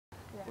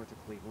or to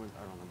Cleveland.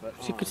 I don't know. But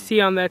As you can see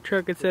on that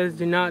truck, it says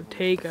 "Do not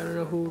take." I don't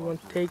know who would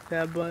want to take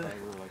that, but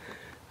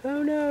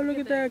oh no! Look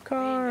at that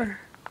car.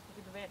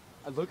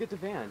 Look at the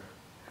van.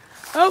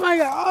 Oh my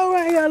god! Oh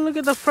my god! Look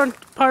at the front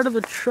part of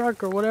the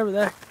truck or whatever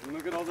that. And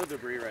look at all the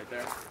debris right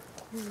there.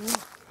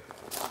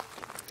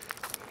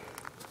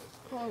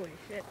 Holy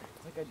shit!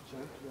 It's like a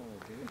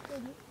junkyard,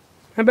 dude.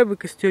 I bet we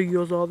could still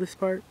use all this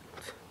part.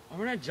 I'm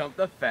gonna jump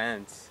the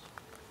fence.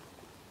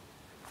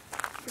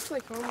 Looks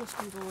like homeless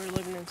people were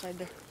living inside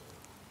there.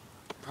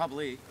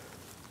 Probably.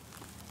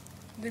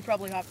 They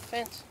probably hopped the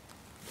fence.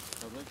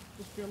 Probably.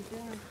 Just jumped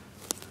in.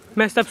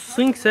 Messed up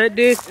swing set,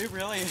 dude. It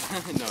really is. No.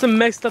 It's a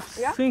messed up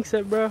Yeah. swing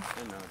set, bro. I know,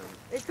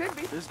 dude. It could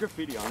be. There's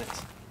graffiti on it. It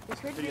could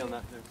Graffiti be. on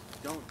that thing.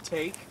 Don't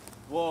take.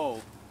 Whoa.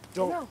 know.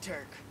 Don't take.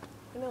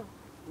 I know.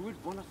 Who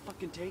would want to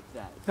fucking take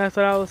that? That's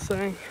what I was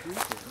saying.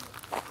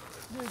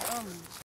 Dude,